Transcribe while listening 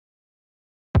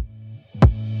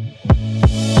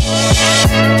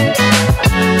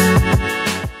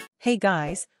Hey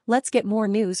guys, let's get more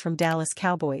news from Dallas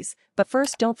Cowboys, but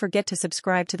first don't forget to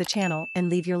subscribe to the channel and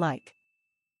leave your like.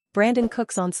 Brandon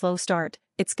Cooks on slow start,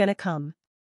 it's gonna come.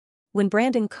 When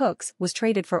Brandon Cooks was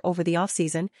traded for over the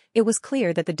offseason, it was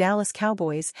clear that the Dallas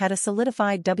Cowboys had a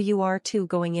solidified WR2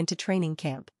 going into training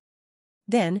camp.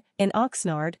 Then, in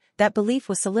Oxnard, that belief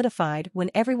was solidified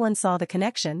when everyone saw the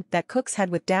connection that Cooks had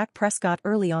with Dak Prescott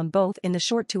early on, both in the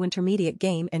short to intermediate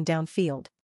game and downfield.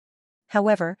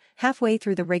 However, halfway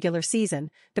through the regular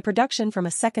season, the production from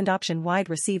a second-option wide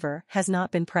receiver has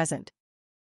not been present.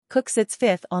 Cooks sits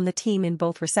fifth on the team in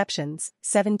both receptions,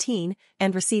 17,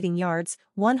 and receiving yards,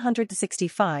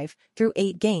 165, through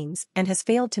 8 games, and has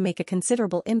failed to make a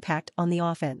considerable impact on the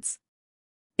offense.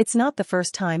 It's not the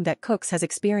first time that Cooks has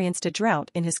experienced a drought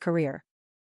in his career.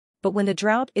 But when the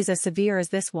drought is as severe as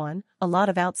this one, a lot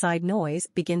of outside noise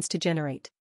begins to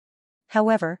generate.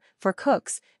 However, for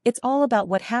Cooks, it's all about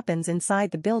what happens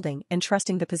inside the building and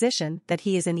trusting the position that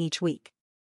he is in each week.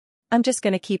 "I'm just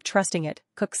gonna keep trusting it,"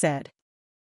 Cooks said.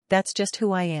 "That's just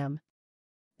who I am.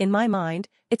 In my mind,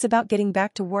 it's about getting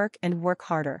back to work and work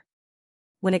harder.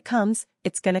 When it comes,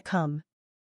 it's gonna come.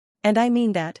 And I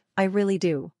mean that, I really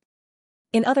do."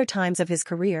 In other times of his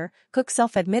career, Cooks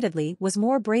self-admittedly was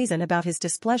more brazen about his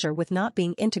displeasure with not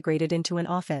being integrated into an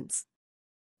offense.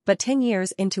 But 10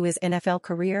 years into his NFL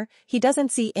career, he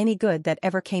doesn't see any good that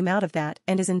ever came out of that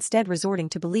and is instead resorting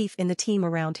to belief in the team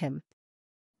around him.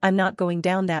 "I'm not going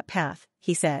down that path,"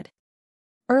 he said.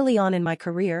 "Early on in my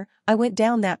career, I went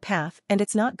down that path, and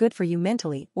it's not good for you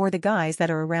mentally or the guys that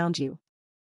are around you.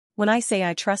 When I say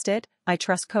I trust it, I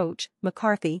trust Coach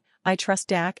McCarthy, I trust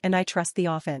Dak, and I trust the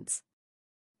offense.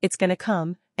 It's gonna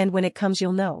come, and when it comes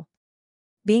you'll know.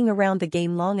 Being around the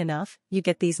game long enough, you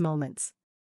get these moments.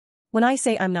 When I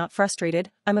say I'm not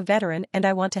frustrated, I'm a veteran and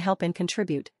I want to help and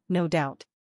contribute, no doubt.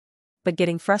 But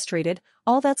getting frustrated,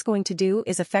 all that's going to do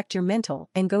is affect your mental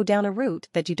and go down a route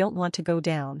that you don't want to go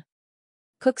down."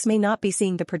 Cooks may not be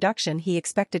seeing the production he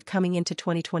expected coming into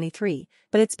 2023,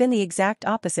 but it's been the exact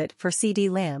opposite for CeeDee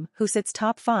Lamb, who sits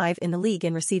top 5 in the league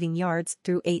in receiving yards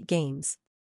through 8 games.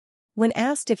 When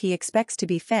asked if he expects to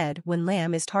be fed when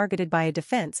Lamb is targeted by a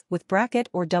defense with bracket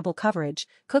or double coverage,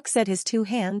 Cooks said his 2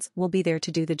 hands will be there to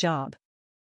do the job.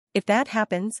 "If that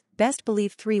happens, best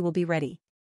believe 3 will be ready."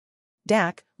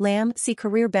 Dak, Lamb see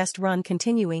career best run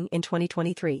continuing in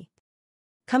 2023.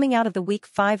 Coming out of the Week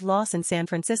 5 loss in San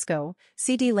Francisco,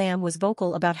 CeeDee Lamb was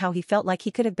vocal about how he felt like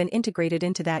he could have been integrated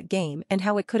into that game and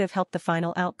how it could have helped the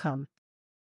final outcome.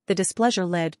 The displeasure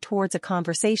led towards a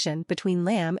conversation between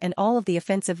Lamb and all of the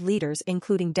offensive leaders,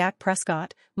 including Dak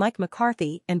Prescott, Mike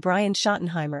McCarthy, and Brian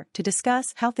Schottenheimer, to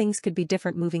discuss how things could be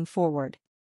different moving forward.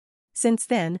 Since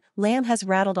then, Lamb has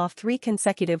rattled off 3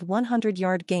 consecutive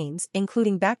 100-yard games,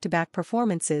 including back-to-back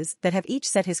performances that have each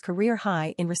set his career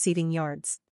high in receiving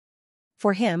yards.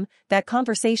 For him, that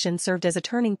conversation served as a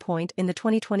turning point in the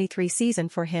 2023 season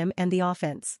for him and the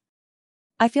offense.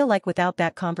 "I feel like without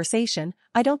that conversation,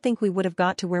 I don't think we would have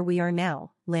got to where we are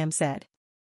now," Lamb said.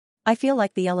 "I feel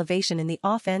like the elevation in the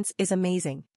offense is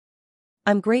amazing.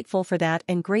 I'm grateful for that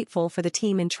and grateful for the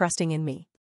team entrusting in me."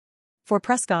 For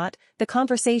Prescott, the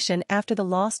conversation after the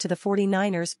loss to the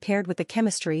 49ers, paired with the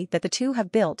chemistry that the two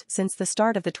have built since the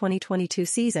start of the 2022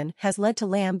 season, has led to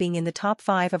Lamb being in the top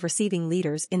 5 of receiving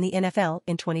leaders in the NFL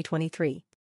in 2023.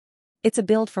 "It's a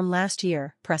build from last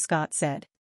year," Prescott said.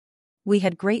 "We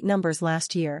had great numbers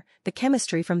last year, the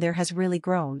chemistry from there has really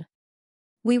grown.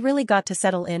 We really got to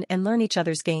settle in and learn each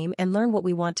other's game and learn what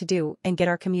we want to do and get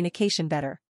our communication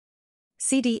better.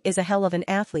 CeeDee is a hell of an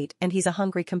athlete and he's a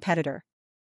hungry competitor.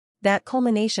 That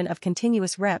culmination of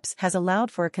continuous reps has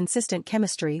allowed for a consistent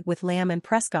chemistry with Lamb and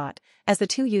Prescott, as the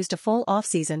two used a full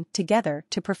offseason together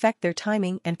to perfect their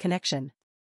timing and connection.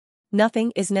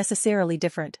 Nothing is necessarily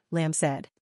different," Lamb said.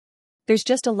 "There's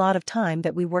just a lot of time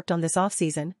that we worked on this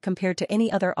offseason compared to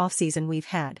any other offseason we've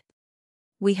had.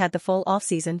 We had the full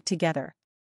offseason together.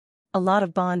 A lot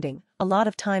of bonding, a lot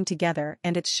of time together,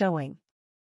 and it's showing.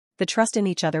 The trust in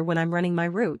each other when I'm running my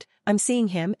route, I'm seeing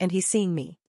him and he's seeing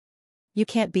me. You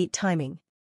can't beat timing.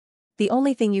 The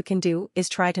only thing you can do is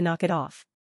try to knock it off."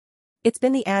 It's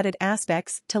been the added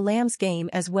aspects to Lamb's game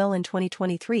as well in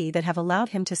 2023 that have allowed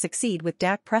him to succeed with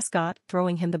Dak Prescott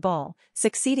throwing him the ball,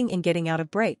 succeeding in getting out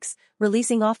of breaks,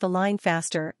 releasing off the line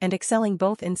faster, and excelling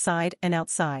both inside and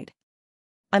outside.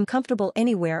 "I'm comfortable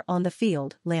anywhere on the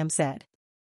field," Lamb said.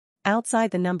 "Outside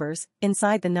the numbers,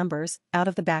 inside the numbers, out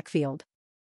of the backfield.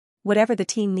 Whatever the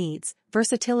team needs,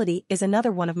 versatility is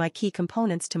another one of my key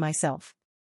components to myself.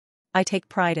 I take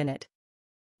pride in it.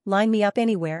 Line me up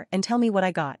anywhere and tell me what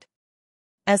I got.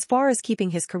 As far as keeping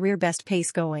his career best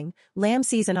pace going, Lamb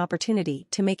sees an opportunity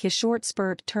to make his short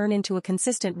spurt turn into a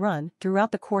consistent run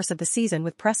throughout the course of the season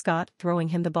with Prescott throwing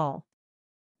him the ball.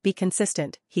 "Be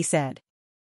consistent," he said.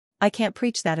 "I can't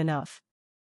preach that enough.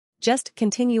 Just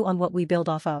continue on what we build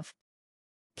off of."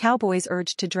 Cowboys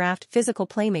urged to draft physical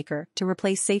playmaker to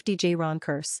replace safety Jaron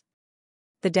Kearse.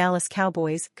 The Dallas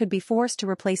Cowboys could be forced to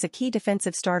replace a key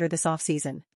defensive starter this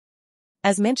offseason.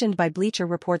 As mentioned by Bleacher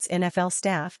Report's NFL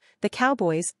staff, the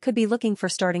Cowboys could be looking for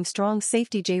starting strong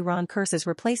safety Jaron Kearse's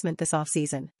replacement this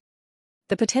offseason.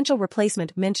 The potential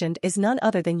replacement mentioned is none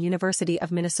other than University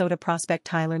of Minnesota prospect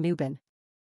Tyler Nubin.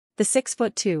 The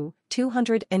 6'2",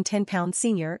 210-pound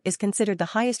senior is considered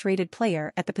the highest-rated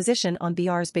player at the position on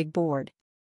BR's big board.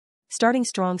 Starting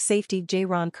strong safety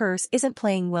Jaron Kearse isn't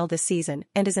playing well this season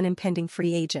and is an impending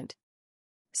free agent.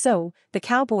 So, the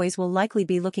Cowboys will likely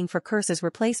be looking for Kearse's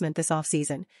replacement this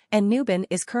offseason, and Nubin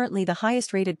is currently the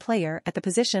highest-rated player at the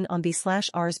position on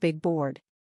B/R's big board.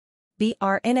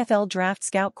 BR NFL draft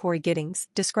scout Corey Giddings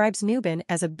describes Nubin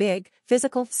as a big,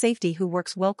 physical safety who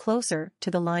works well closer to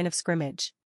the line of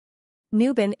scrimmage.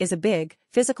 Nubin is a big,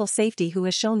 physical safety who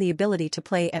has shown the ability to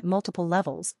play at multiple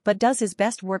levels but does his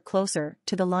best work closer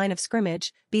to the line of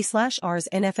scrimmage, B/R's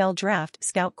NFL draft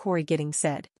scout Corey Giddings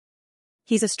said.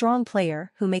 He's a strong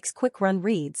player who makes quick run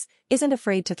reads, isn't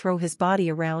afraid to throw his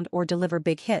body around or deliver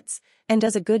big hits, and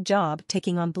does a good job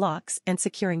taking on blocks and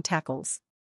securing tackles.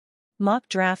 Mock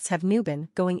drafts have Nubin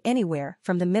going anywhere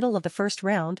from the middle of the first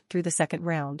round through the second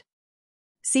round.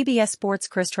 CBS Sports'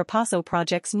 Chris Trapasso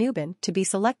projects Nubin to be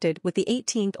selected with the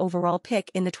 18th overall pick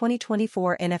in the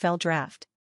 2024 NFL Draft.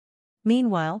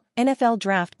 Meanwhile, NFL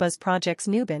Draft Buzz projects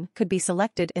Nubin could be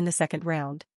selected in the second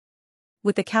round.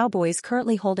 With the Cowboys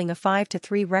currently holding a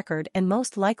 5-3 record and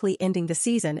most likely ending the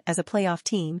season as a playoff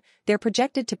team, they're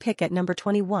projected to pick at number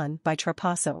 21 by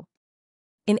Trapasso.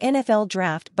 In NFL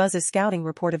Draft Buzz's scouting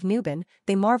report of Nubin,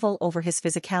 they marvel over his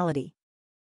physicality.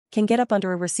 Can get up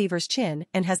under a receiver's chin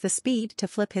and has the speed to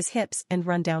flip his hips and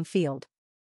run downfield.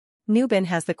 Nubin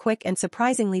has the quick and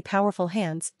surprisingly powerful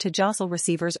hands to jostle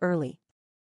receivers early.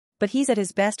 But he's at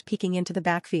his best peeking into the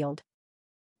backfield.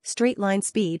 Straight line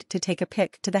speed to take a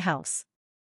pick to the house.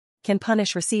 Can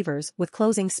punish receivers with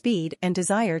closing speed and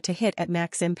desire to hit at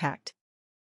max impact.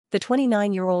 The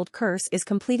 29-year-old Kearse is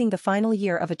completing the final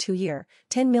year of a 2-year,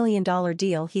 $10 million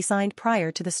deal he signed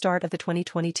prior to the start of the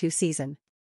 2022 season.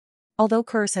 Although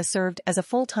Kearse has served as a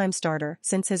full-time starter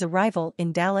since his arrival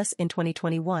in Dallas in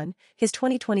 2021, his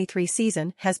 2023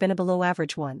 season has been a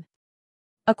below-average one.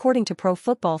 According to Pro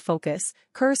Football Focus,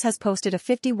 Kearse has posted a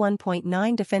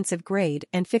 51.9 defensive grade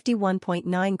and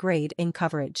 51.9 grade in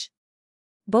coverage.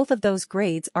 Both of those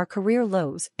grades are career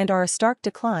lows and are a stark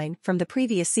decline from the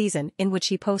previous season in which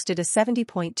he posted a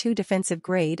 70.2 defensive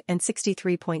grade and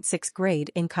 63.6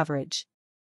 grade in coverage.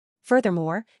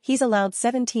 Furthermore, he's allowed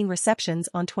 17 receptions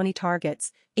on 20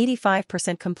 targets,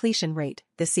 85% completion rate,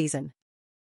 this season.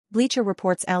 Bleacher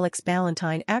Report's Alex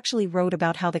Ballentine actually wrote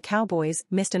about how the Cowboys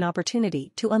missed an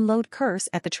opportunity to unload Kearse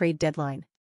at the trade deadline.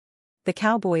 The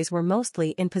Cowboys were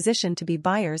mostly in position to be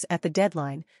buyers at the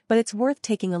deadline, but it's worth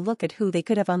taking a look at who they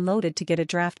could have unloaded to get a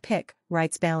draft pick,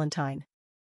 writes Ballentine.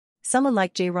 Someone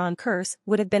like Jaron Kearse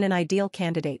would have been an ideal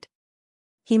candidate.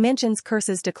 He mentions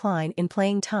Kearse's decline in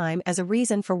playing time as a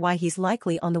reason for why he's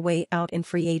likely on the way out in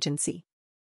free agency.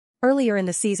 Earlier in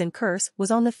the season Kearse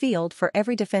was on the field for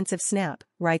every defensive snap,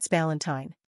 writes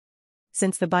Ballentine.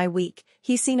 Since the bye week,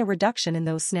 he's seen a reduction in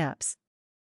those snaps.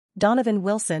 Donovan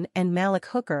Wilson and Malik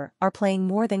Hooker are playing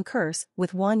more than Kearse,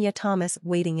 with Wanya Thomas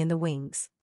waiting in the wings.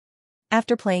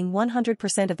 After playing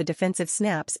 100% of the defensive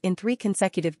snaps in 3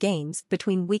 consecutive games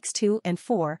between weeks 2 and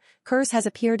 4, Kearse has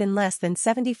appeared in less than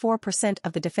 74%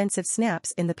 of the defensive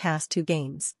snaps in the past 2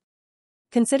 games.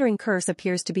 Considering Kearse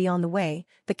appears to be on the way,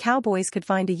 the Cowboys could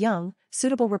find a young,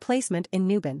 suitable replacement in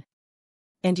Nubin.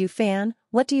 And you fan,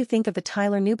 what do you think of the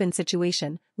Tyler Nubin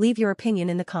situation? Leave your opinion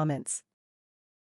in the comments.